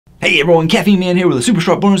Hey everyone, Caffeine Man here with a super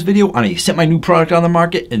short bonus video on a semi-new product on the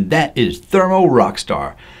market, and that is Thermo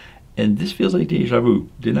Rockstar. And this feels like deja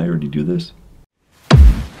vu. Didn't I already do this?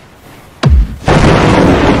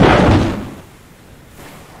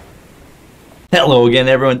 Hello again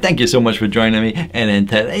everyone, thank you so much for joining me, and in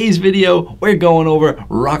today's video we're going over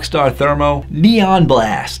Rockstar Thermo Neon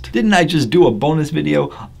Blast. Didn't I just do a bonus video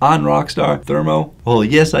on Rockstar Thermo? Well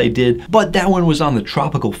yes I did, but that one was on the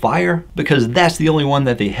Tropical Fire because that's the only one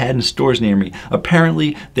that they had in stores near me.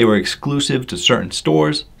 Apparently they were exclusive to certain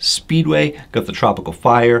stores. Speedway got the Tropical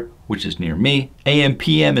Fire, which is near me.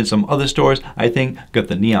 AM/PM and some other stores, I think, got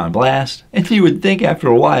the Neon Blast. And you would think after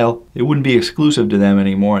a while, it wouldn't be exclusive to them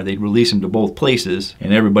anymore. They'd release them to both places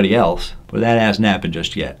and everybody else. But that hasn't happened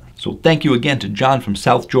just yet. So thank you again to John from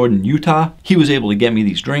South Jordan, Utah. He was able to get me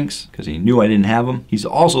these drinks because he knew I didn't have them. He's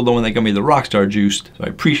also the one that got me the Rockstar Juiced, so I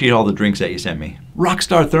appreciate all the drinks that you sent me.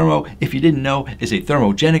 Rockstar Thermo, if you didn't know, is a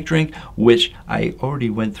thermogenic drink, which I already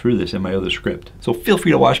went through this in my other script. So feel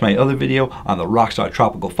free to watch my other video on the Rockstar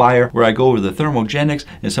Tropical Fire, where I go over the thermogenics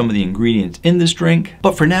and some of the ingredients in this drink.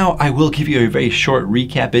 But for now, I will give you a very short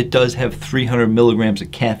recap. It does have 300 milligrams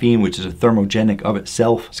of caffeine, which is a thermogenic of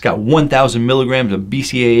itself. It's got 1,000 milligrams of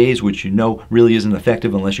BCAAs, which you know really isn't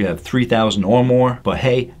effective unless you have 3,000 or more. But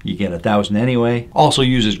hey, you get 1,000 anyway. Also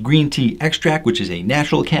uses green tea extract, which is a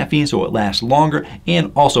natural caffeine, so it lasts longer,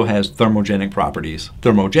 and also has thermogenic properties.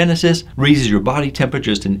 Thermogenesis raises your body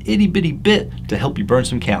temperature just an itty bitty bit to help you burn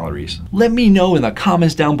some calories. Let me know in the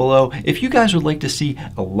comments down below if you guys would like to see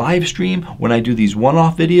a live stream when I do these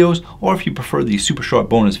one-off videos, or if you prefer these super short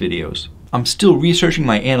bonus videos. I'm still researching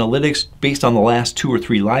my analytics based on the last 2 or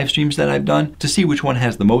 3 live streams that I've done to see which one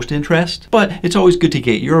has the most interest, but it's always good to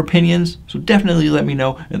get your opinions, so definitely let me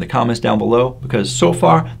know in the comments down below, because so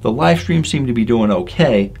far the live streams seem to be doing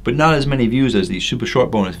okay, but not as many views as these super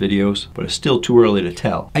short bonus videos, but it's still too early to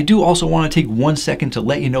tell. I do also want to take 1 second to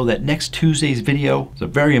let you know that next Tuesday's video is a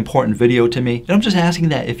very important video to me, and I'm just asking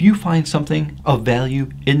that if you find something of value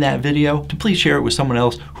in that video, to please share it with someone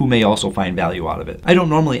else who may also find value out of it. I don't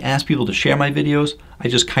normally ask people to share my videos, I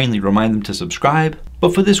just kindly remind them to subscribe.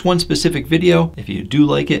 But for this one specific video, if you do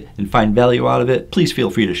like it and find value out of it, please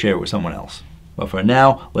feel free to share it with someone else. But for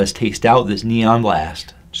now, let's taste out this Neon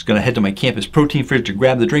Blast. Just gonna head to my Campus Protein fridge to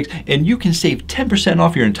grab the drinks, and you can save 10%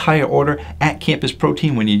 off your entire order at Campus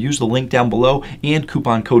Protein when you use the link down below and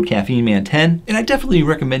coupon code CaffeineMan10. And I definitely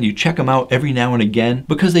recommend you check them out every now and again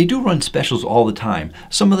because they do run specials all the time.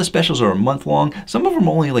 Some of the specials are a month long, some of them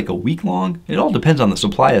are only like a week long. It all depends on the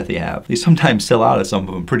supply that they have. They sometimes sell out of some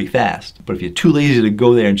of them pretty fast. But if you're too lazy to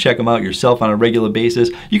go there and check them out yourself on a regular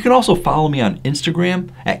basis, you can also follow me on Instagram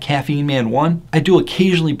at CaffeineMan1. I do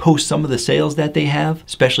occasionally post some of the sales that they have,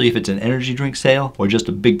 especially if it's an energy drink sale or just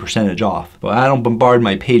a big percentage off. But I don't bombard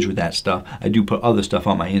my page with that stuff. I do put other stuff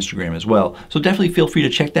on my Instagram as well. So definitely feel free to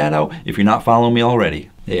check that out if you're not following me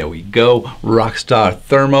already. There we go, Rockstar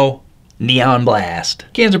Thermo Neon Blast.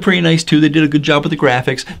 Cans are pretty nice too. They did a good job with the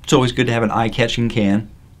graphics. It's always good to have an eye-catching can.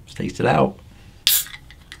 Let's taste it out.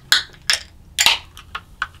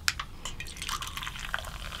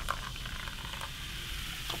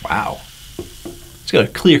 Wow, it's got a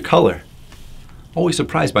clear color. Always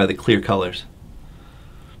surprised by the clear colors.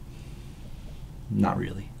 Not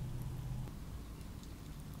really.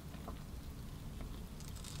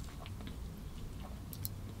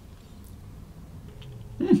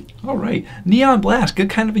 All right, Neon Blast, got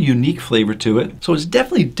kind of a unique flavor to it. So it's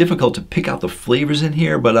definitely difficult to pick out the flavors in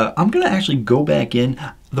here, but I'm gonna actually go back in.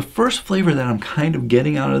 The first flavor that I'm kind of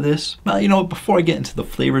getting out of this, well, you know, before I get into the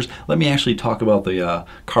flavors, let me actually talk about the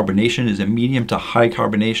carbonation. Is a medium to high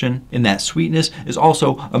carbonation, and that sweetness is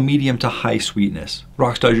also a medium to high sweetness.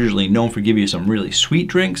 Rockstar is usually known for giving you some really sweet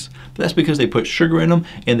drinks, but that's because they put sugar in them,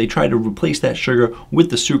 and they try to replace that sugar with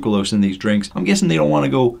the sucralose in these drinks. I'm guessing they don't want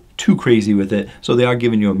to go too crazy with it, so they are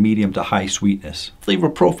giving you a medium to high sweetness. Flavor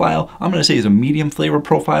profile, I'm gonna say is a medium flavor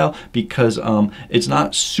profile because it's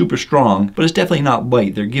not super strong, but it's definitely not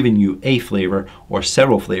light. They're giving you a flavor or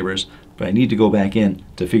several flavors, but I need to go back in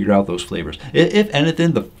to figure out those flavors. If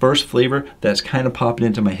anything, the first flavor that's kind of popping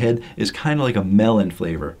into my head is kind of like a melon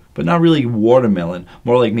flavor, but not really watermelon,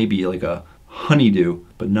 more like maybe like a honeydew,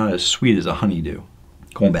 but not as sweet as a honeydew.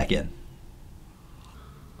 Going back in.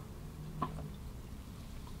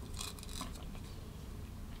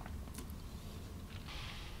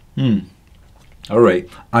 All right,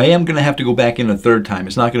 I am gonna have to go back in a third time.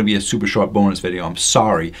 It's not gonna be a super short bonus video. I'm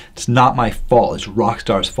sorry. It's not my fault. It's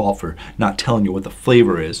Rockstar's fault for not telling you what the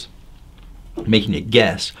flavor is. Making you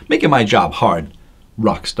guess. Making my job hard,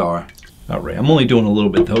 Rockstar. All right, I'm only doing a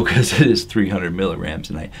little bit though because it is 300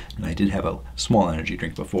 milligrams and I did have a small energy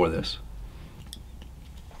drink before this.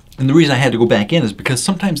 And the reason I had to go back in is because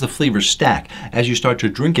sometimes the flavors stack. As you start to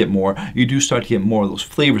drink it more, you do start to get more of those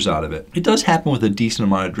flavors out of it. It does happen with a decent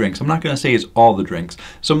amount of drinks. I'm not going to say it's all the drinks.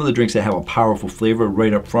 Some of the drinks that have a powerful flavor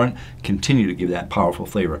right up front continue to give that powerful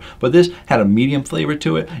flavor. But this had a medium flavor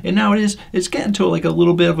to it, and now it's getting to like a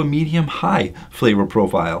little bit of a medium high flavor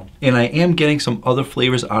profile. And I am getting some other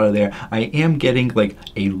flavors out of there. I am getting like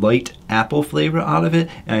a light apple flavor out of it,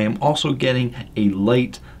 and I am also getting a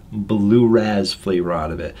light blue raz flavor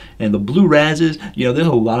out of it. And the blue razes, you know, there's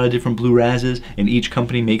a lot of different blue razes, and each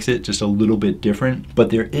company makes it just a little bit different, but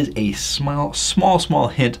there is a small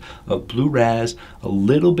hint of blue raz, a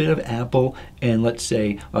little bit of apple, and let's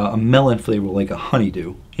say a melon flavor like a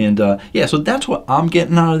honeydew. And yeah, so that's what I'm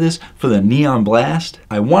getting out of this for the Neon Blast.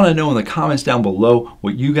 I want to know in the comments down below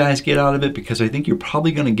what you guys get out of it, because I think you're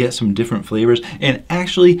probably going to get some different flavors. And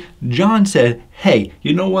actually, John said, hey,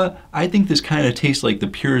 you know what? I think this kind of tastes like the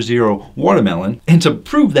Pure Zero watermelon. And to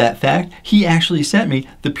prove that fact, he actually sent me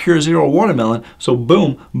the Pure Zero watermelon. So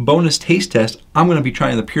boom, bonus taste test. I'm going to be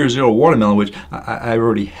trying the Pure Zero watermelon, which I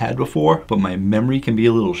already had before, but my memory can be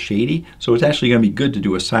a little shady. So it's actually going to be good to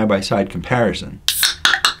do a side-by-side comparison.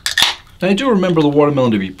 And I do remember the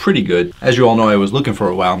watermelon to be pretty good. As you all know, I was looking for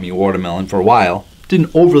a Wow Me watermelon for a while.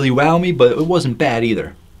 Didn't overly wow me, but it wasn't bad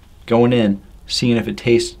either. Going in, seeing if it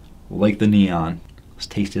tastes like the Neon. Let's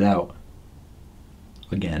taste it out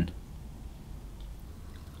again.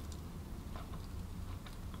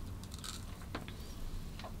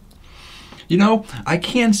 You know, I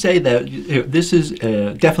can say that this is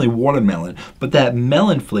definitely watermelon, but that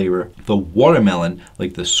melon flavor, the watermelon,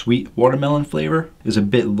 like the sweet watermelon flavor, is a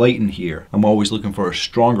bit light in here. I'm always looking for a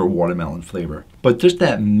stronger watermelon flavor. But just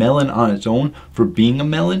that melon on its own, for being a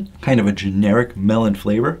melon, kind of a generic melon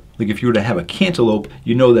flavor. Like if you were to have a cantaloupe,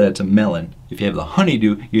 you know that it's a melon. If you have the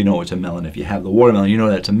honeydew, you know it's a melon. If you have the watermelon, you know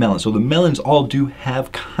that it's a melon. So the melons all do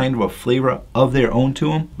have kind of a flavor of their own to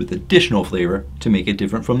them, with additional flavor to make it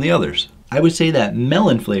different from the others. I would say that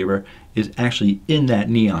melon flavor is actually in that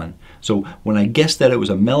Neon. So when I guessed that it was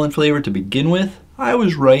a melon flavor to begin with, I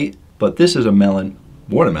was right, but this is a melon,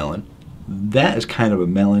 watermelon. That is kind of a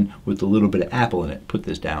melon with a little bit of apple in it. Put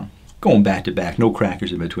this down. Going back to back, no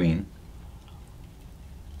crackers in between.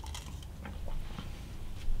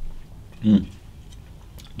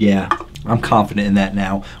 Yeah, I'm confident in that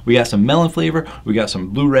now. We got some melon flavor, we got some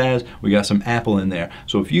blue raz, we got some apple in there.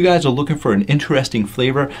 So if you guys are looking for an interesting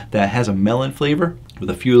flavor that has a melon flavor with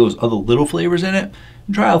a few of those other little flavors in it,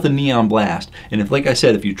 try out the Neon Blast. And if, like I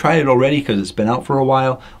said, if you tried it already because it's been out for a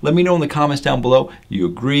while, let me know in the comments down below. You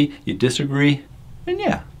agree, you disagree, and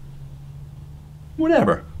yeah,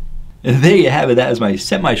 whatever. And there you have it. That is my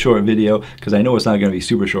semi-short video, because I know it's not going to be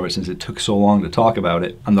super short since it took so long to talk about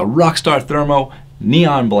it, on the Rockstar Thermo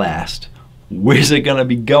Neon Blast. Where's it going to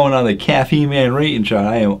be going on the Caffeine Man rating chart?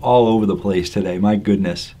 I am all over the place today. My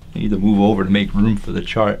goodness. I need to move over to make room for the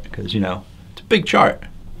chart, because, you know, it's a big chart.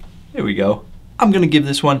 There we go. I'm going to give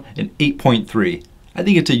this one an 8.3. I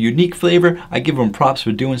think it's a unique flavor. I give them props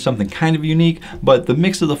for doing something kind of unique, but the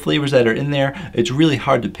mix of the flavors that are in there, it's really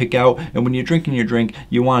hard to pick out. And when you're drinking your drink,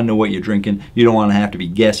 you want to know what you're drinking. You don't want to have to be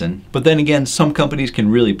guessing. But then again, some companies can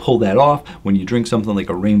really pull that off. When you drink something like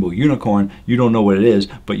a rainbow unicorn, you don't know what it is,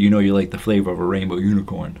 but you know you like the flavor of a rainbow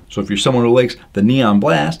unicorn. So if you're someone who likes the Neon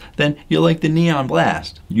Blast, then you like the Neon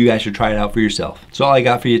Blast. You guys should try it out for yourself. That's all I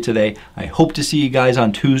got for you today. I hope to see you guys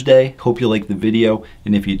on Tuesday. Hope you like the video,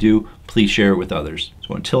 and if you do, please share it with others.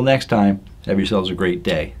 So until next time, have yourselves a great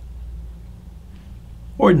day.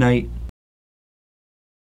 Or night.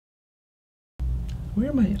 Where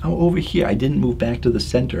am I? I'm over here. I didn't move back to the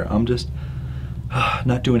center. I'm just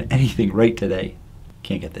not doing anything right today.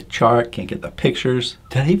 Can't get the chart, can't get the pictures.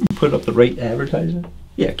 Did I even put up the right advertisement?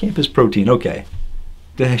 Yeah, Campus Protein, okay.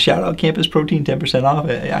 Did I shout out Campus Protein 10% off?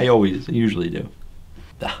 I usually do.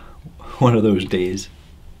 One of those days.